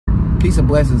Peace and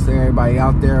blessings to everybody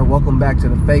out there. Welcome back to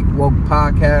the Fake Woke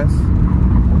Podcast.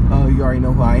 You already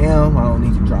know who I am. I don't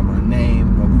need to drop my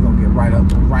name, but we're gonna get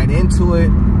right into it.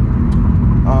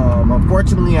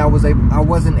 Unfortunately, I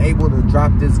wasn't able to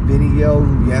drop this video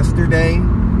yesterday.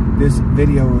 This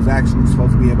video was actually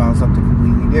supposed to be about something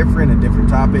completely different, a different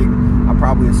topic. I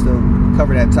probably will still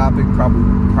cover that topic. Probably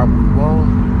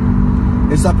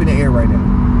won't. It's up in the air right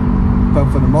now.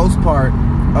 But for the most part,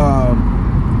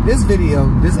 this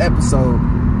episode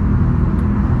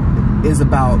is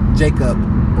about Jacob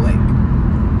Blake,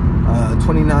 a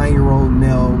 29-year-old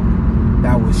male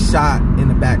that was shot in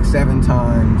the back 7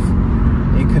 times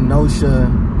in Kenosha,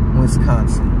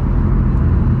 Wisconsin.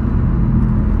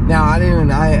 Now, I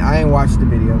didn't watch the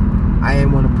video. I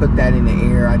didn't want to put that in the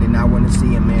air. I did not want to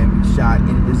see a man be shot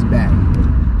in his back.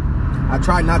 I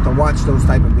try not to watch those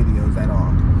type of videos at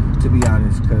all, to be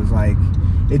honest, because like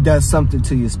it does something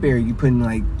to your spirit. You putting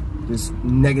like this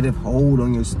negative hold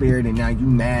on your spirit, and now you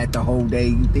mad the whole day.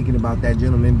 You thinking about that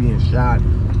gentleman being shot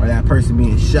or that person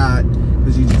being shot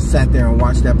because you just sat there and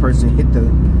watched that person hit the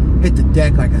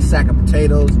deck like a sack of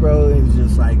potatoes, bro. It's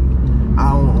just like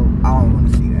I don't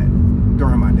want to see that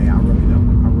during my day. I really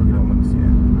don't want to see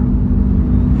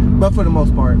that. But for the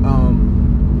most part,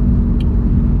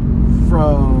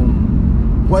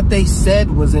 from what they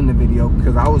said was in the video,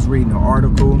 because I was reading the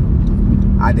article,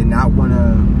 I did not want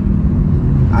to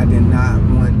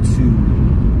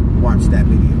watch that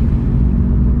video.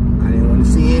 I didn't want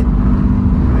to see it.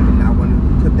 I did not want to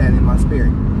put that in my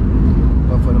spirit.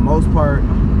 But for the most part,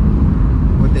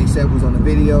 what they said was on the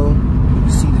video.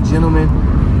 You see the gentleman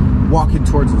walking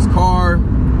towards his car.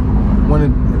 One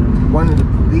of the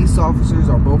police officers,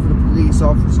 or both of the police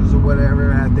officers or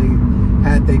whatever, had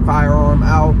their firearm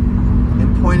out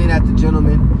and pointed at the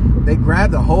gentleman. They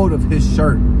grabbed a hold of his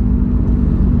shirt.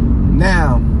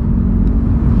 Now,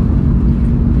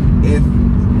 if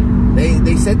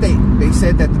they said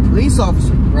that the police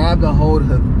officer grabbed a hold of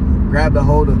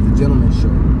the gentleman's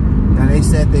shirt. Now they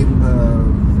said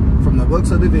from the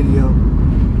looks of the video,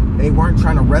 they weren't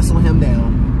trying to wrestle him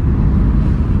down.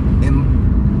 And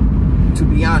to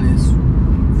be honest,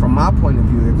 from my point of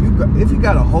view, if you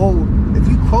got a hold, if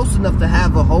you close enough to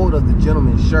have a hold of the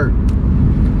gentleman's shirt,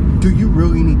 do you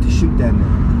really need to shoot that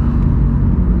man?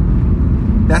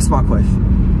 That's my question.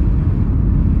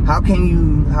 How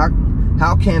can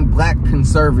black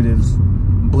conservatives,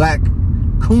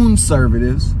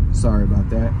 sorry about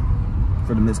that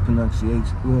for the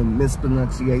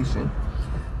mispronunciation,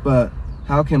 but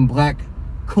how can black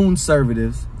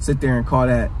conservatives sit there and call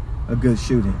that a good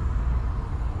shooting?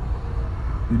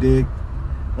 You dig?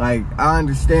 Like, I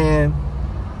understand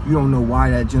you don't know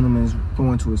why that gentleman is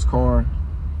going to his car.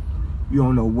 You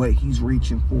don't know what he's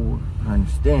reaching for. I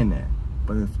understand that.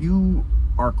 But if you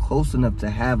are close enough to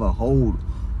have a hold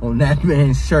on that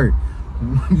man's shirt,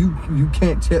 you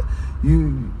can't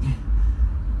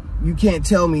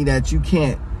tell me that you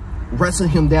can't wrestle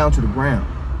him down to the ground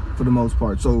for the most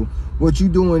part. So what you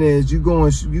doing is you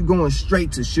going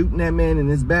straight to shooting that man in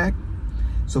his back.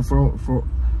 So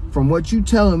from what you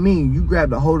telling me, you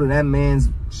grabbed a hold of that man's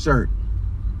shirt.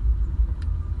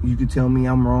 You can tell me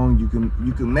I'm wrong. You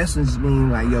can message me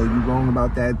like, yo, you wrong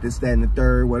about that, this, that, and the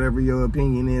third, whatever your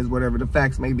opinion is, whatever the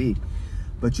facts may be.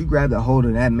 But you grabbed a hold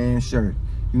of that man's shirt.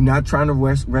 You're not trying to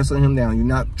wrestle him down. You're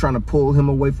not trying to pull him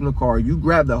away from the car. You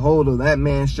grabbed a hold of that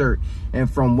man's shirt. And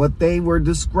from what they were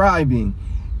describing,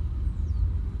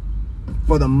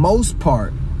 for the most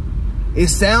part, it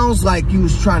sounds like you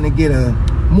was trying to get a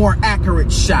more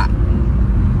accurate shot.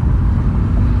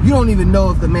 You don't even know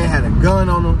if the man had a gun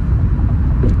on him.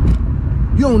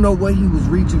 You don't know what he was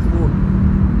reaching for.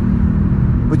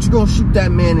 But you're going to shoot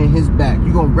that man in his back.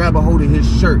 You're going to grab a hold of his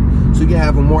shirt so you can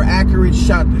have a more accurate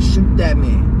shot to shoot that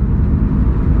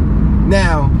man.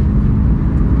 Now,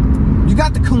 you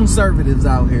got the conservatives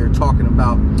out here talking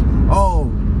about,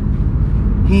 oh,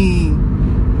 he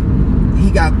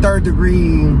got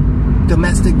 3rd-degree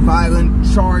domestic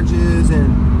violence charges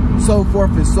and so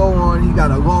forth and so on. He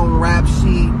got a long rap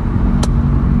sheet.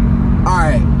 All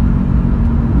right.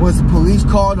 Was the police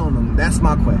called on him? That's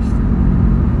my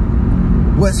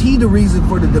question. Was he the reason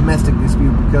for the domestic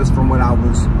dispute? Because from what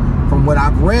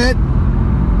I've read,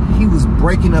 he was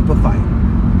breaking up a fight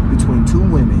between 2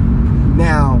 women.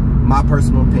 Now, my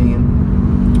personal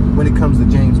opinion, when it comes to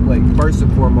James Blake, first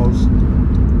and foremost,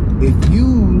 if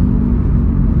you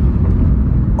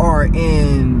are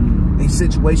in a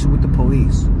situation with the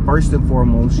police, first and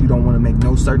foremost, you don't want to make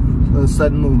no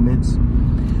sudden movements.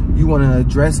 You want to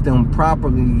address them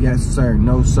properly, yes sir,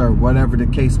 no sir, whatever the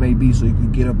case may be, so you can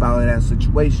get up out of that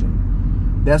situation.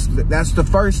 That's the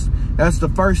first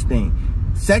thing.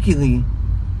 Secondly,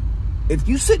 if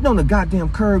you sitting on the goddamn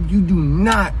curb, you do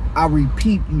not, I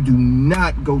repeat, you do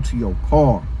not go to your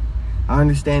car. I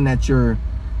understand that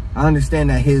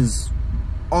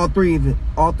all three of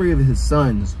his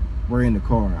sons were in the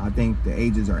car. I think the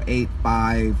ages are 8,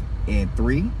 5, and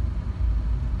 3.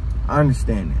 I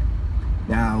understand that.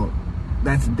 Now,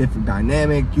 that's a different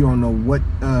dynamic. You don't know what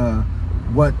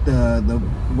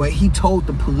he told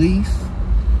the police.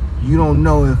 You don't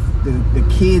know if the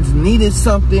kids needed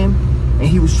something and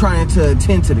he was trying to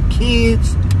attend to the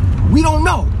kids. We don't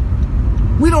know.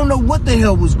 We don't know what the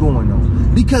hell was going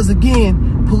on. Because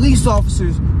again, police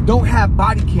officers don't have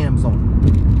body cams on.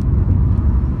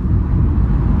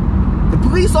 The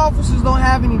police officers don't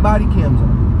have any body cams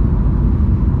on.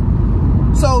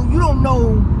 So you don't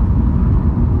know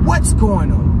what's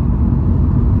going on.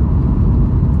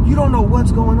 You don't know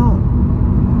what's going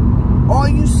on. All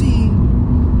you see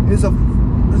is a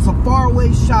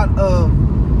faraway shot of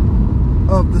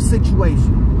the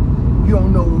situation. You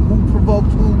don't know who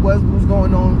provoked who, what was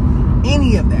going on,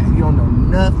 any of that. You don't know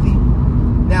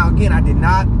nothing. Now again, I did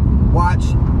not watch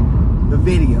the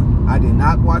video. I did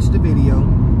not watch the video.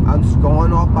 I'm just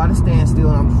going off by the standstill,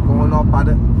 and I'm just going off by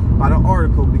the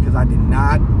article because I did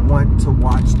not want to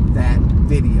watch that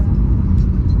video.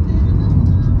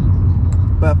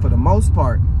 But for the most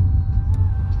part,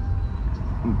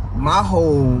 my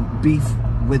whole beef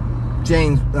with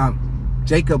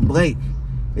Jacob Blake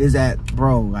is that,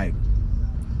 bro, like,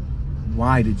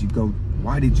 why did you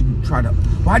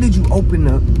open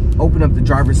up the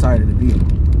driver's side of the vehicle?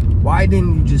 Why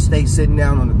didn't you just stay sitting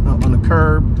down on the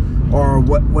curb or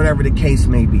whatever the case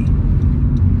may be?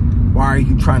 Why are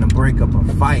you trying to break up a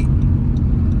fight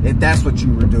if that's what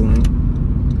you were doing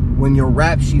when your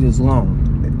rap sheet is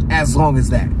as long as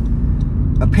that?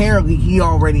 Apparently, he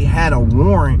already had a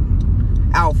warrant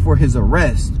out for his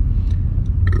arrest.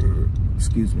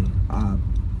 Excuse me. I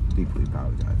deeply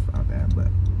apologize about that. But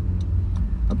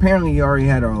apparently, he already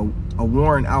had a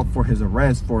warrant out for his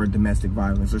arrest for domestic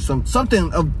violence or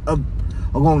something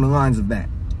along the lines of that.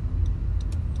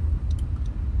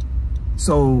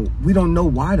 So, we don't know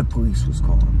why the police was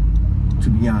called, to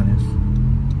be honest.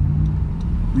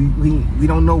 We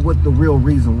don't know what the real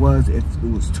reason was, if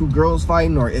it was two girls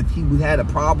fighting or if he had a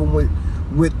problem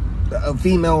with a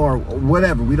female or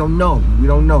whatever. We don't know. We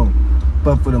don't know.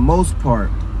 But for the most part,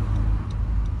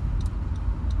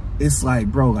 it's like,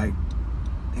 bro, like,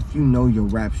 if you know your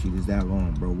rap sheet is that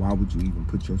long, bro, why would you even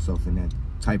put yourself in that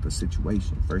type of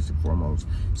situation, first and foremost?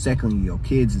 Secondly, your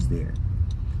kids is there.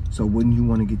 So wouldn't you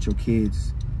want to get your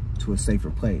kids to a safer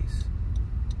place?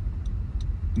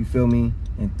 You feel me?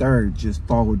 And third, just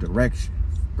follow directions,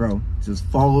 bro. Just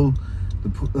follow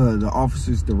the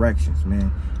officer's directions,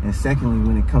 man. And secondly,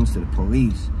 when it comes to the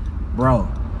police, bro,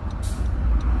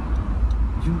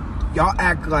 y'all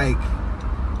act like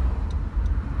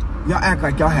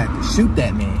y'all had to shoot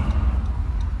that man.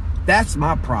 That's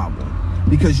my problem.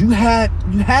 Because you had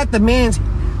the man's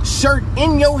shirt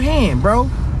in your hand, bro.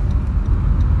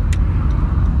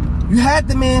 You had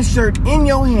the man's shirt in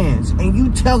your hands, and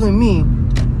you telling me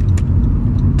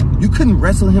you couldn't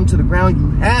wrestle him to the ground.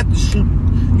 You had to shoot.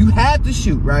 You had to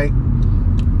shoot, right?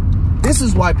 This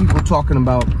is why people are talking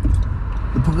about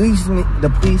the police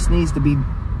needs to be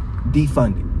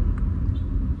defunded.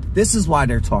 This is why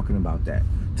they're talking about that.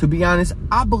 To be honest,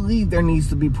 I believe there needs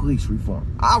to be police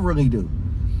reform. I really do.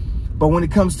 But when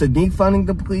it comes to defunding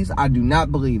the police, I do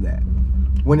not believe that.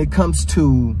 When it comes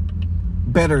to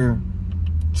better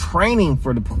training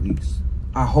for the police,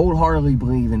 I wholeheartedly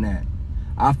believe in that.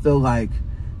 I feel like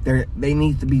they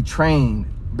need to be trained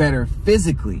better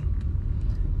physically.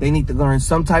 They need to learn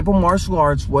some type of martial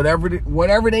arts, whatever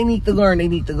they need to learn, they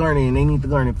need to learn it, and they need to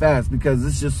learn it fast, because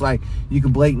it's just like you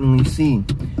can blatantly see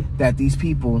that these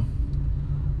people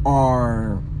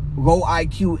are low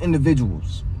IQ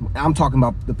individuals. I'm talking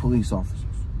about the police officers.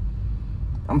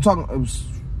 I'm talking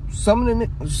some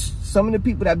of the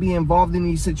people that be involved in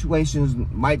these situations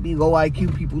might be low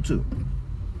IQ people too.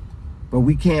 But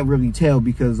we can't really tell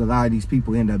because a lot of these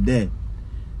people end up dead.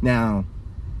 Now,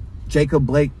 Jacob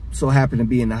Blake so happened to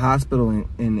be in the hospital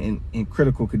in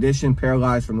critical condition,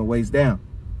 paralyzed from the waist down.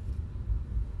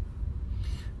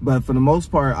 But for the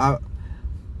most part,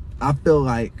 I feel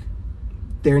like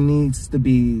there needs to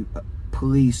be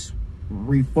police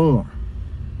reform.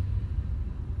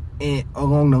 And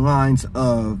along the lines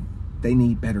of, they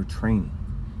need better training.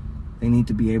 They need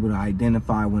to be able to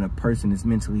identify when a person is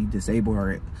mentally disabled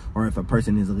or if a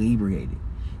person is inebriated.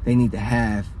 They need to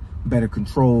have better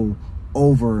control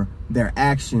over their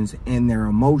actions and their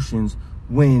emotions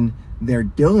when they're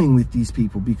dealing with these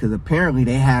people, because apparently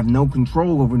they have no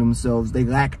control over themselves. They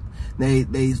lack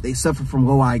They suffer from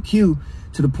low IQ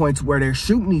to the point to where they're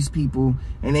shooting these people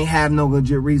and they have no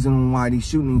legit reason why they're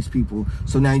shooting these people.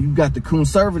 So now you've got the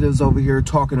conservatives over here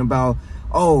talking about,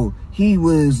 oh, he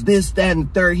was this, that, and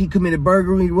the third. He committed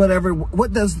burglary, whatever.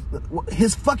 What does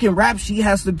his fucking rap sheet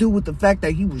has to do with the fact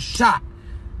that he was shot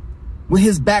with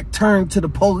his back turned to the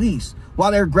police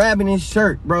while they're grabbing his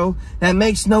shirt, bro? That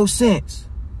makes no sense.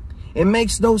 It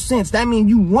makes no sense. That means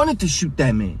you wanted to shoot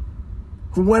that man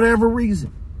for whatever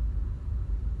reason.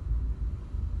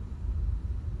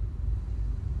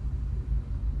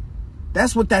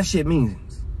 That's what that shit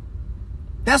means.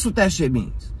 That's what that shit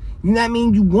means. You know what I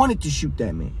mean? You wanted to shoot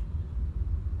that man.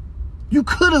 You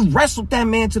could have wrestled that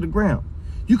man to the ground.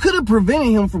 You could have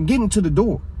prevented him from getting to the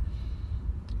door.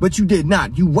 But you did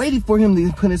not. You waited for him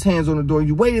to put his hands on the door.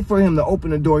 You waited for him to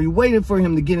open the door. You waited for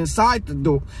him to get inside the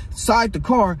door, inside the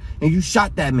car, and you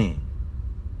shot that man.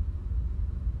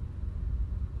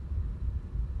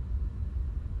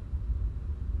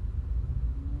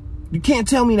 You can't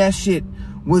tell me that shit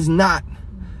was not,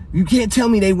 you can't tell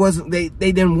me they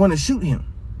didn't want to shoot him.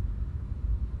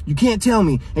 You can't tell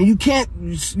me. And you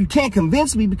can't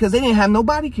convince me because they didn't have no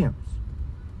body cameras.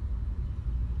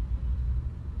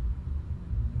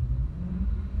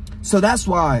 So that's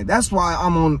why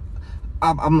I'm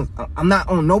not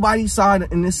on nobody's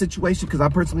side in this situation, because I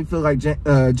personally feel like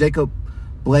Jacob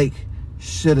Blake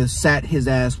should have sat his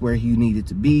ass where he needed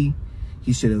to be.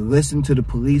 He should have listened to the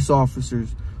police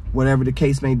officers. Whatever the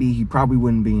case may be, he probably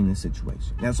wouldn't be in this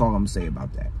situation. That's all I'm going to say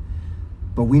about that.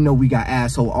 But we know we got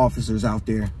asshole officers out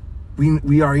there.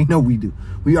 We already know we do.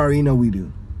 We already know we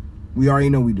do. We already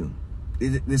know we do.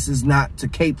 This is not to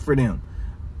cape for them.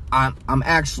 I'm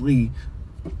actually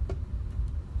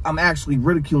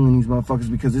ridiculing these motherfuckers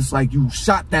because it's like you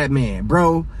shot that man,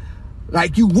 bro.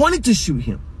 Like you wanted to shoot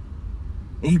him.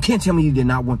 And you can't tell me you did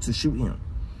not want to shoot him.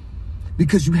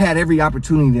 Because you had every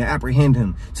opportunity to apprehend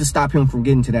him, to stop him from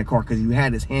getting to that car, because you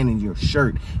had his hand in your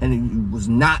shirt and you was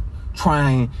not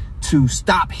trying to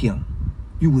stop him.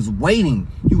 You was waiting.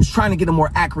 You was trying to get a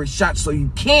more accurate shot so you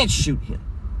can't shoot him.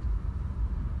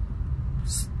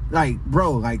 Like,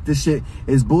 bro, like this shit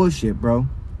is bullshit, bro.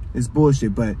 It's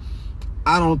bullshit, but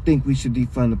I don't think we should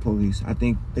defund the police. I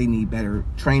think they need better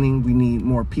training. We need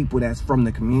more people that's from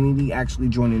the community actually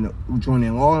joining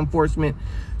law enforcement.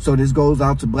 So this goes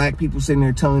out to black people sitting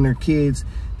there telling their kids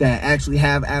that actually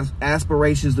have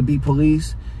aspirations to be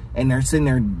police, and they're sitting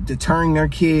there deterring their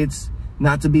kids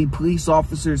not to be police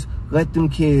officers. Let them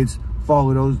kids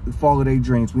follow their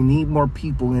dreams. We need more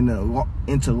people into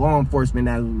law enforcement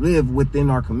that live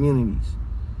within our communities,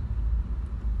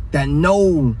 that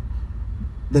know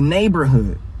the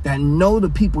neighborhood, that know the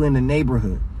people in the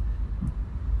neighborhood.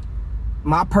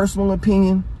 My personal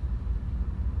opinion,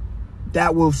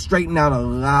 that will straighten out a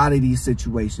lot of these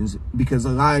situations, because a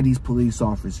lot of these police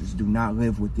officers do not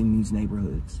live within these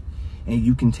neighborhoods. And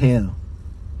you can tell.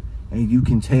 And you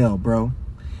can tell, bro.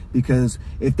 Because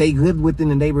if they lived within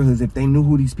the neighborhoods, if they knew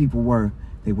who these people were,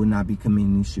 they would not be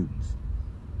committing these shootings.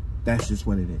 That's just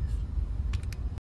what it is.